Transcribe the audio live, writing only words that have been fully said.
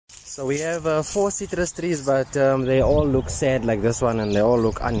So we have 4 citrus trees, but they all look sad like this one, and they all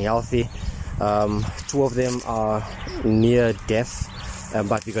look unhealthy. 2 of them are near death,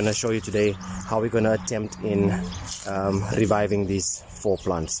 but we're going to show you today how we're going to attempt in reviving these 4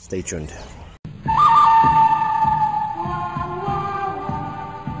 plants. Stay tuned.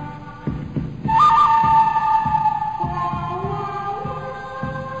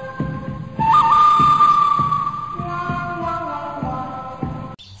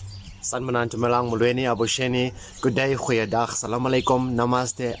 Sanmanan Tumalang Mulweni Abusheni. Good day, Goeiedag, Salam Alaikum,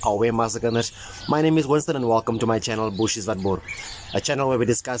 Namaste, Awe Masakanders. My name is Winston and welcome to my channel Bushies Vatboor, a channel where we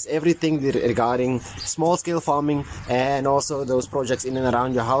discuss everything regarding small scale farming and also those projects in and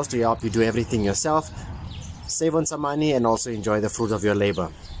around your house to help you do everything yourself, save on some money and also enjoy the fruit of your labor.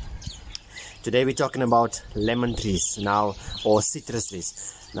 Today we're talking about lemon trees now, or citrus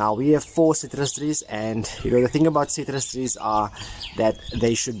trees. Now we have 4 citrus trees, and the thing about citrus trees are that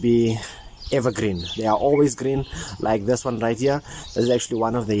they should be evergreen. They are always green, like this one right here. This is actually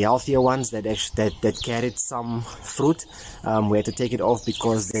one of the healthier ones that carried some fruit. We had to take it off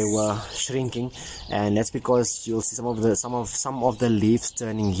because they were shrinking, and that's because you'll see some of the leaves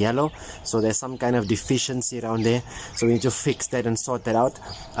turning yellow. So there's some kind of deficiency around there. So we need to fix that and sort that out.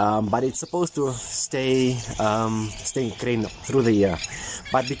 But it's supposed to stay green through the year.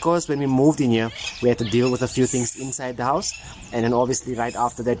 But because when we moved in here, we had to deal with a few things inside the house, and then obviously right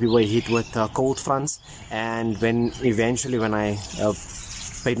after that we were hit with cold fronts. And when I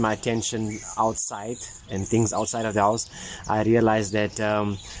paid my attention outside and things outside of the house, I realized that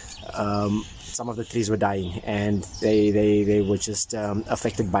some of the trees were dying, and they were just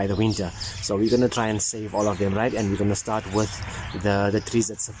affected by the winter. So we're gonna try and save all of them, right? And we're gonna start with the trees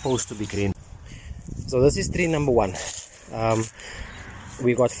that's supposed to be green. So this is tree number 1.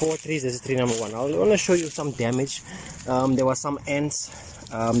 We got 4 trees. This is tree number 1. I want to show you some damage. There were some ants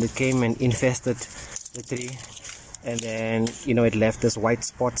that came and infested the tree, and then it left this white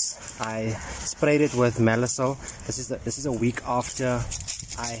spots. I sprayed it with Malasol. This is a week after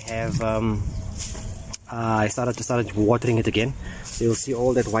I have I started watering it again. So you'll see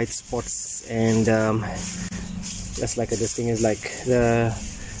all that white spots, and just like this thing is like the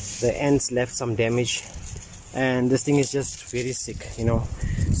ants left some damage, and this thing is just very sick,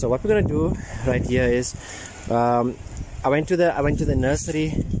 So what we're gonna do right here is I went to the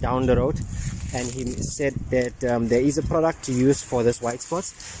nursery down the road, and he said that there is a product to use for this white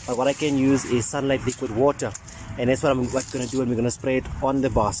spots, but what I can use is sunlight liquid water, and that's what I'm gonna do, and we're gonna spray it on the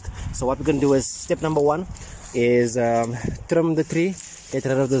bark. So what we're gonna do is, step number 1 is trim the tree, get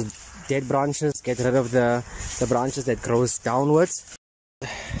rid of the dead branches, get rid of the branches that grows downwards.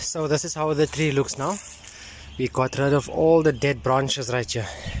 So this is how the tree looks now. We got rid of all the dead branches right here.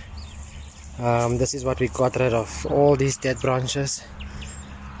 This is what we got rid of, all these dead branches,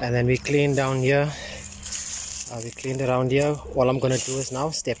 and then we cleaned down here. We cleaned around here. All I'm gonna do is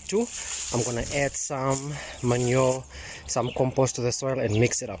now, step 2, I'm gonna add some manure, some compost to the soil and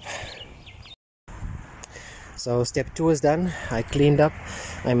mix it up. So step 2 is done. I cleaned up,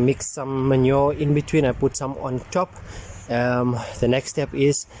 I mixed some manure in between, I put some on top. The next step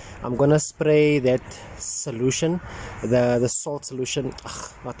is I'm gonna spray that solution, the salt solution,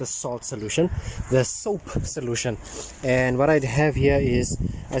 not the salt solution, the soap solution. And what I have here is,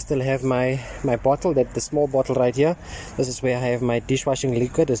 I still have my bottle, the small bottle right here. This is where I have my dishwashing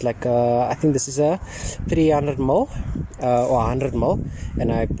liquid. It's like I think this is a 300 ml or 100 ml,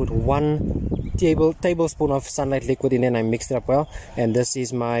 and I put 1 tablespoon of sunlight liquid in, and I mixed it up well. And this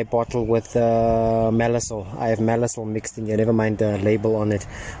is my bottle with Malasol. I have Malasol mixed in here, never mind the label on it.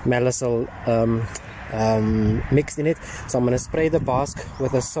 Malasol mixed in it. So I'm going to spray the bark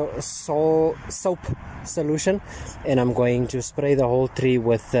with a soap solution, and I'm going to spray the whole tree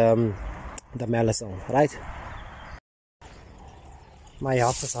with the Malasol, right? My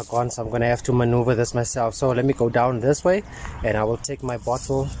helpers are gone, so I'm going to have to maneuver this myself. So let me go down this way, and I will take my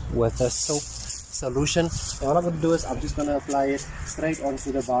bottle with a soap solution, and all I'm going to do is I'm just going to apply it straight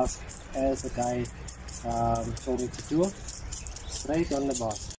onto the bark as the guy told me to do, straight on the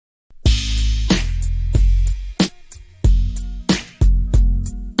bark.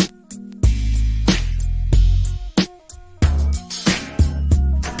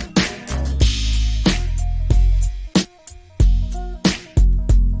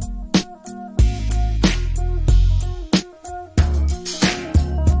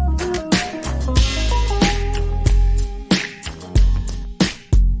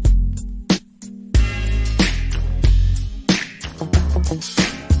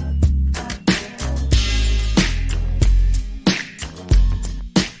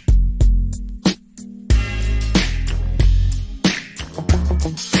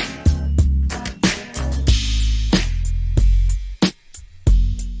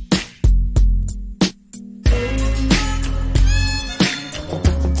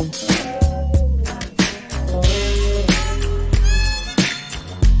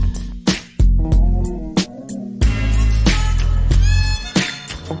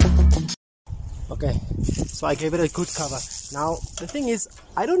 So I gave it a good cover. Now the thing is,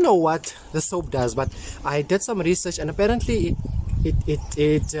 I don't know what the soap does, but I did some research and apparently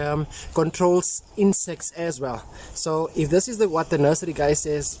it controls insects as well. So if this is what the nursery guy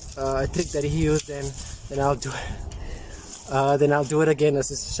says, a trick that he used, then I'll do it. Then I'll do it again.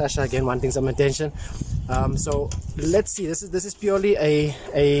 This is Shasha again wanting some attention. So let's see. This is purely a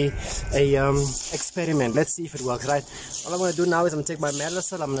experiment. Let's see if it works, right? All I'm going to do now is I'm going to take my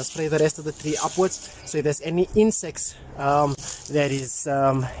Melisol. I'm going to spray the rest of the tree upwards. So if there's any insects that is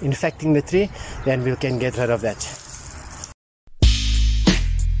infecting the tree, then we can get rid of that.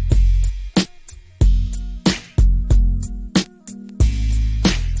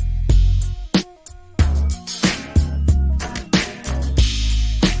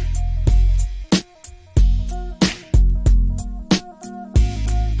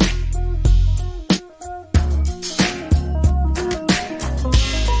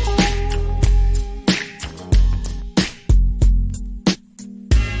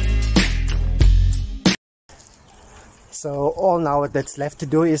 So all now that's left to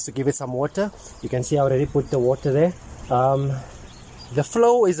do is to give it some water. You can see I already put the water there. The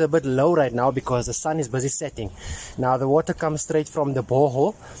flow is a bit low right now because the sun is busy setting. Now the water comes straight from the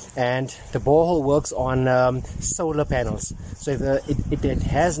borehole, and the borehole works on solar panels. So if it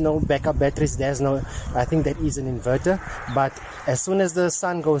has no backup batteries, there's no, I think that is an inverter, but as soon as the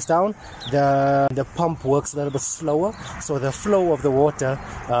sun goes down, the pump works a little bit slower, so the flow of the water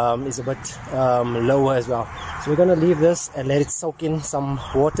is a bit lower as well. So we're going to leave this and let it soak in some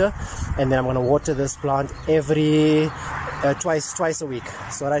water, and then I'm going to water this plant every twice a week.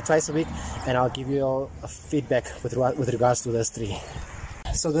 So twice a week, and I'll give you all a feedback with regards to this tree.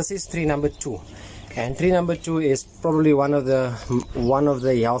 So this is tree number 2, and tree number 2 is probably one of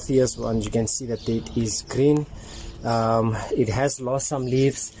the healthiest ones. You can see that it is green. It has lost some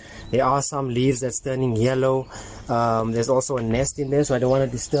leaves. There are some leaves that's turning yellow. There's also a nest in there, so I don't want to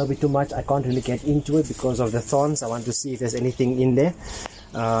disturb it too much. I can't really get into it because of the thorns. I want to see if there's anything in there.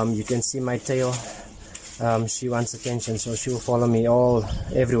 You can see my tail. She wants attention, so she will follow me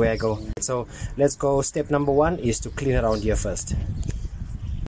everywhere I go. So let's go. Step number 1 is to clean around here first.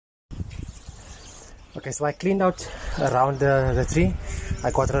 Okay, so I cleaned out around the tree.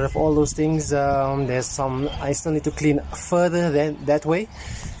 I got rid of all those things. There's some I still need to clean further than that way,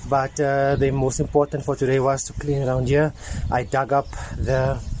 but the most important for today was to clean around here. I dug up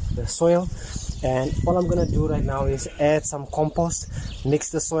the soil, and all I'm gonna do right now is add some compost, mix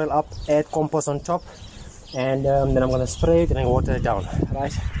the soil up, add compost on top, and then I'm gonna spray it and water it down,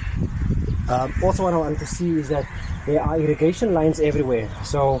 right? Also what I want to see is that there are irrigation lines everywhere,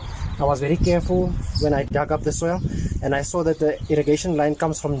 so I was very careful when I dug up the soil, and I saw that the irrigation line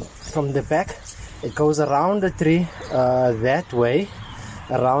comes from the back. It goes around the tree that way,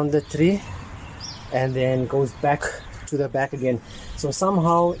 around the tree, and then goes back to the back again. So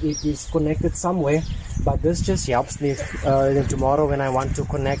somehow it is connected somewhere, but this just helps me then tomorrow when I want to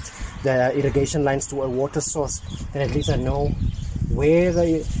connect the irrigation lines to a water source, then at least I know where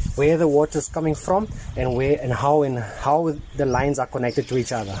the water is coming from and how the lines are connected to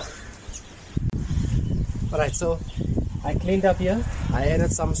each other. Alright, so I cleaned up here. I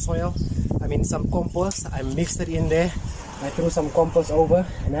added some some compost. I mixed it in there. I threw some compost over,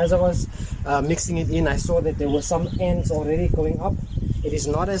 and as I was mixing it in, I saw that there were some ants already going up. It is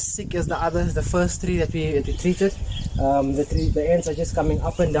not as sick as the first tree that we treated. The ants are just coming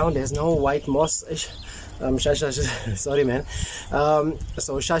up and down. There's no white moss. Shasha, sorry man.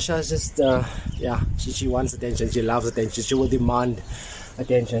 So Shasha just she wants attention. She loves attention. She will demand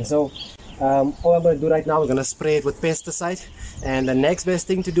attention. So all I'm going to do right now, we're going to spray it with pesticide, and the next best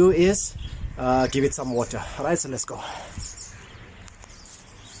thing to do is give it some water. Alright, so let's go.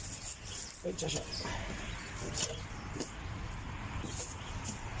 Wait, Shasha.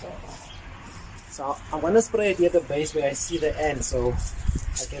 So I'm going to spray it here at the base where I see the ants, so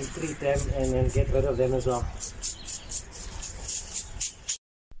I can treat them and then get rid of them as well.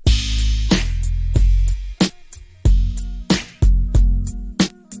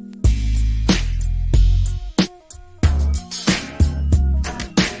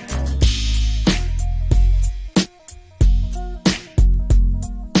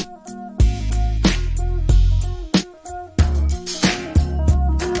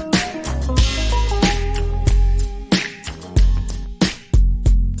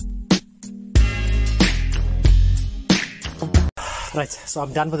 Right, so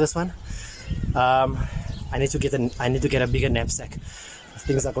I'm done with this one. I need to get a bigger knapsack.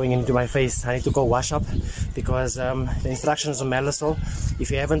 Things are going into my face. I need to go wash up because the instructions on Melisol. If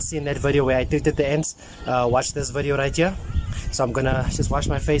you haven't seen that video where I treated the ants, watch this video right here. So I'm gonna just wash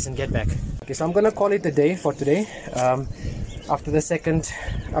my face and get back. Okay. Okay, so I'm gonna call it a day for today. After the second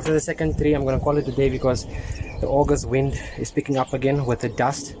tree, I'm gonna call it a day because the August wind is picking up again with the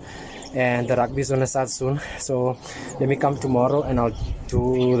dust, and the rugby is gonna start soon. So let me come tomorrow and I'll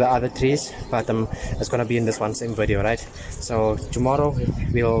do the other trees, but it's gonna be in this one same video, right? So tomorrow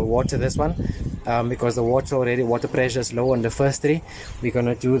we'll water this one because the water pressure is low on the first tree. We're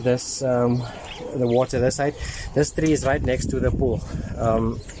gonna do this the water this side. This tree is right next to the pool.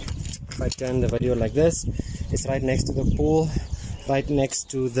 If I turn the video like this, it's right next to the pool, right next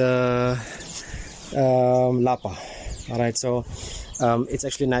to the lapa. All right, so it's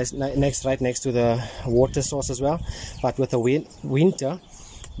actually right next to the water source as well. But with the winter,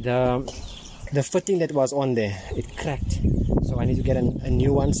 the fitting that was on there, it cracked, so I need to get a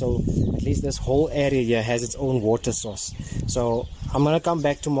new one, so at least this whole area here has its own water source. So I'm gonna come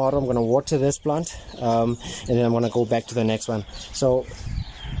back tomorrow. I'm gonna water this plant, and then I'm gonna go back to the next one. So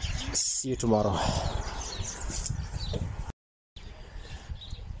see you tomorrow.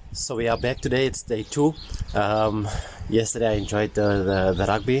 So we are back today. It's day 2. Yesterday I enjoyed the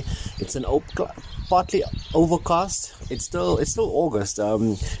rugby. It's an partly overcast. It's still August,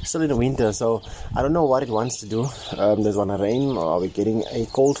 still in the winter, so I don't know what it wants to do. There's gonna rain, or are we getting a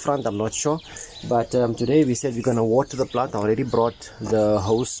cold front? I'm not sure. But today we said we're gonna water the plant. I already brought the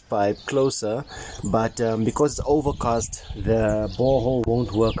hose pipe closer, but because it's overcast, the borehole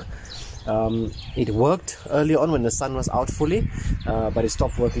won't work. It worked early on when the sun was out fully, but it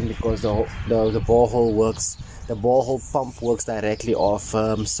stopped working because the borehole pump works directly off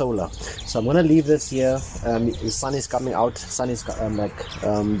solar. So I'm gonna leave this here. The sun is coming out.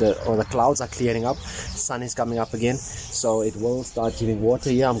 The clouds are clearing up. Sun is coming up again, so it will start giving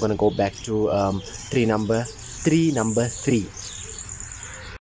water here. I'm gonna go back to tree number 3.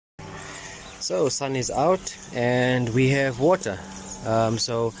 So sun is out and we have water.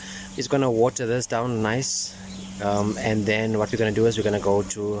 So it's gonna water this down nice, and then what we're gonna do is we're gonna go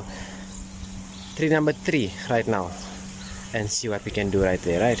to tree number 3 right now and see what we can do right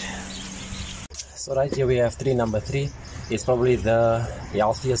there, right? So right here we have tree number 3. It's probably the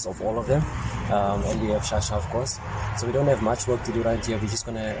healthiest of all of them, and we have Shasha, of course. So we don't have much work to do right here. We're just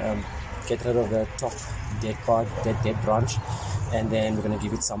gonna get rid of the top dead branch, and then we're gonna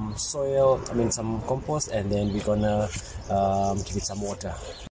give it some soil, some compost, and then we're gonna give it some water.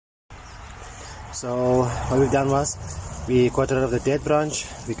 So what we've done was we got rid of the dead branch,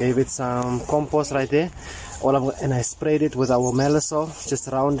 we gave it some compost right there, and I sprayed it with our Melisol just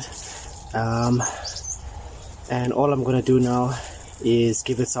around, and all I'm gonna do now is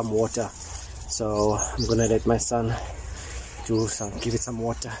give it some water. So I'm gonna let my son give it some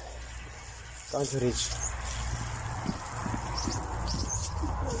water. Can't you reach?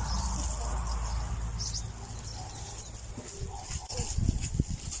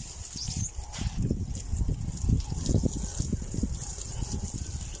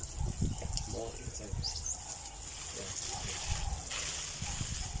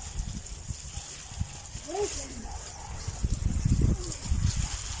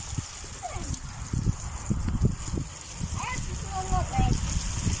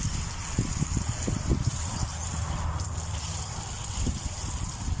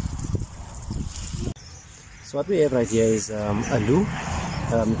 So what we have right here is a loo.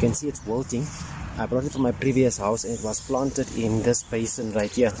 You can see it's wilting. I brought it from my previous house and it was planted in this basin right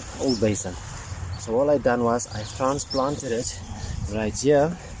here, old basin. So all I done was I transplanted it right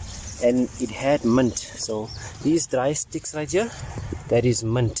here, and it had mint. So these dry sticks right here, that is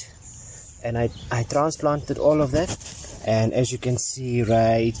mint, and I transplanted all of that, and as you can see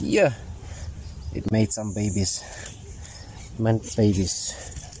right here, it made some babies, mint babies.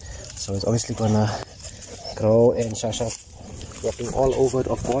 So it's obviously gonna grow, and Shasha walking all over it,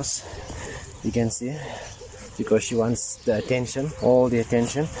 of course, you can see, because she wants the attention, all the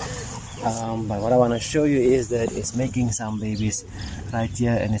attention. But what I want to show you is that it's making some babies right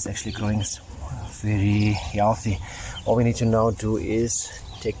here, and it's actually growing very healthy. All we need to now do is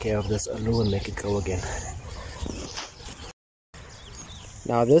take care of this aloo and make it grow again.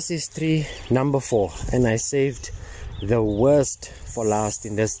 Now this is tree number 4, and I saved the worst for last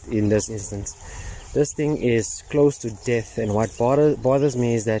in this instance. This thing is close to death, and what bothers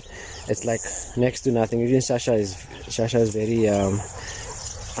me is that it's like next to nothing. Even Shasha is very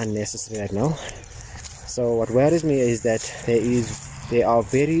unnecessary right now. So what worries me is that there are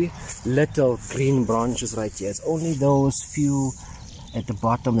very little green branches right here. It's only those few at the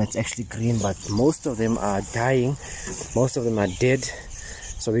bottom that's actually green, but most of them are dying, most of them are dead.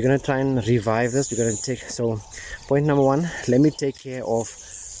 So we're gonna try and revive this. We're gonna so point number 1, let me take care of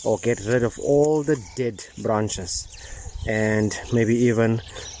or get rid of all the dead branches. and maybe even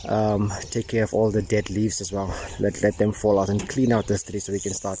take care of all the dead leaves as well. Let them fall out and clean out this tree so we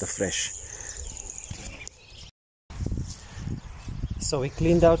can start afresh. So we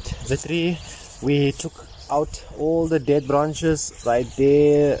cleaned out the tree. We took out all the dead branches right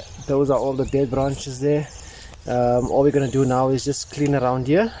there. Those are all the dead branches there. All we're gonna do now is just clean around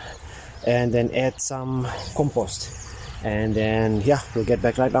here and then add some compost, and then yeah, we'll get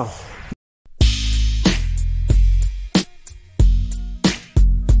back right now.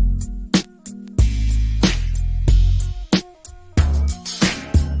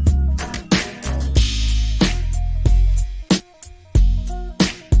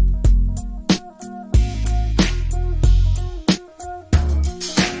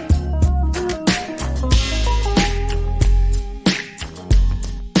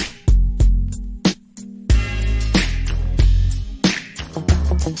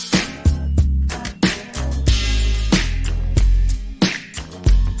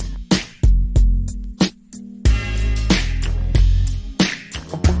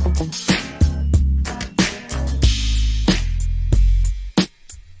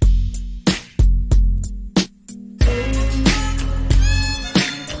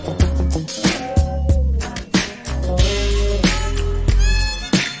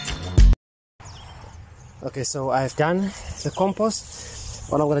 Okay, so I've done the compost.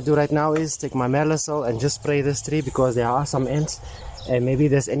 What I'm going to do right now is take my melisol and just spray this tree because there are some ants, and maybe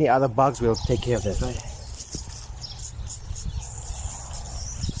there's any other bugs, we'll take care of that, right?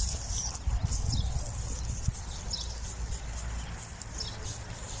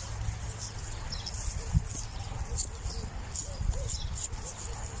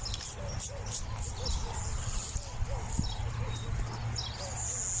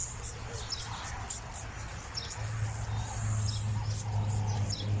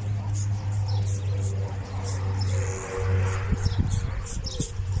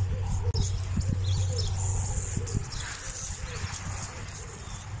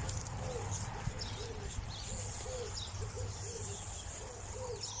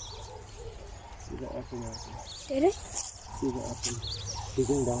 Did it? See the apple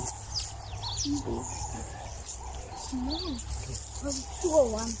digging down.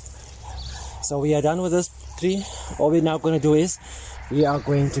 So we are done with this tree. All we're now going to do is we are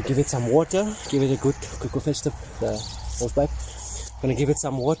going to give it some water, give it a good fetch the hose pipe. Going to give it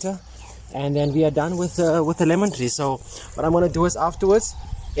some water, and then we are done with the lemon tree. So what I'm going to do is afterwards,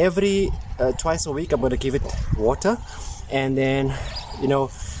 every twice a week, I'm going to give it water, and then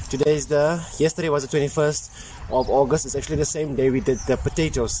yesterday was the 21st of August. It's actually the same day we did the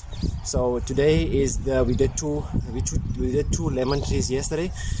potatoes. So today is we did two lemon trees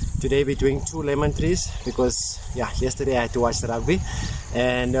yesterday. Today we're doing 2 lemon trees because yesterday I had to watch the rugby,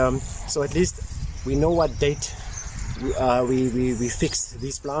 and so at least we know what date we fixed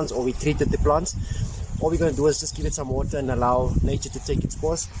these plants, or we treated the plants. All we're going to do is just give it some water and allow nature to take its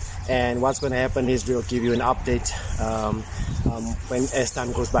course, and what's going to happen is we'll give you an update as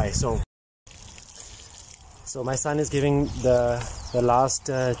time goes by. So my son is giving the last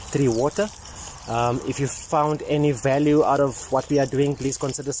tree water. If you found any value out of what we are doing, please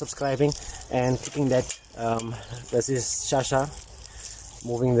consider subscribing and clicking that. This is Shasha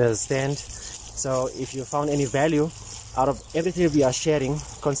moving the stand. So if you found any value out of everything we are sharing,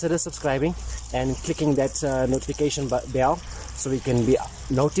 consider subscribing and clicking that notification bell so we can be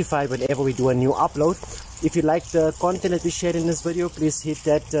notified whenever we do a new upload. If you like the content that we shared in this video, please hit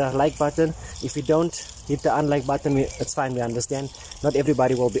that like button. If you don't, hit the unlike button. It's fine, we understand. Not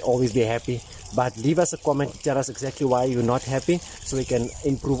everybody will always be happy, but leave us a comment, tell us exactly why you're not happy so we can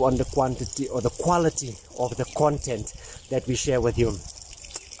improve on the quantity or the quality of the content that we share with you.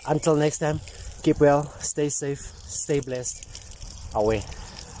 Until next time, keep well, stay safe, stay blessed. Away.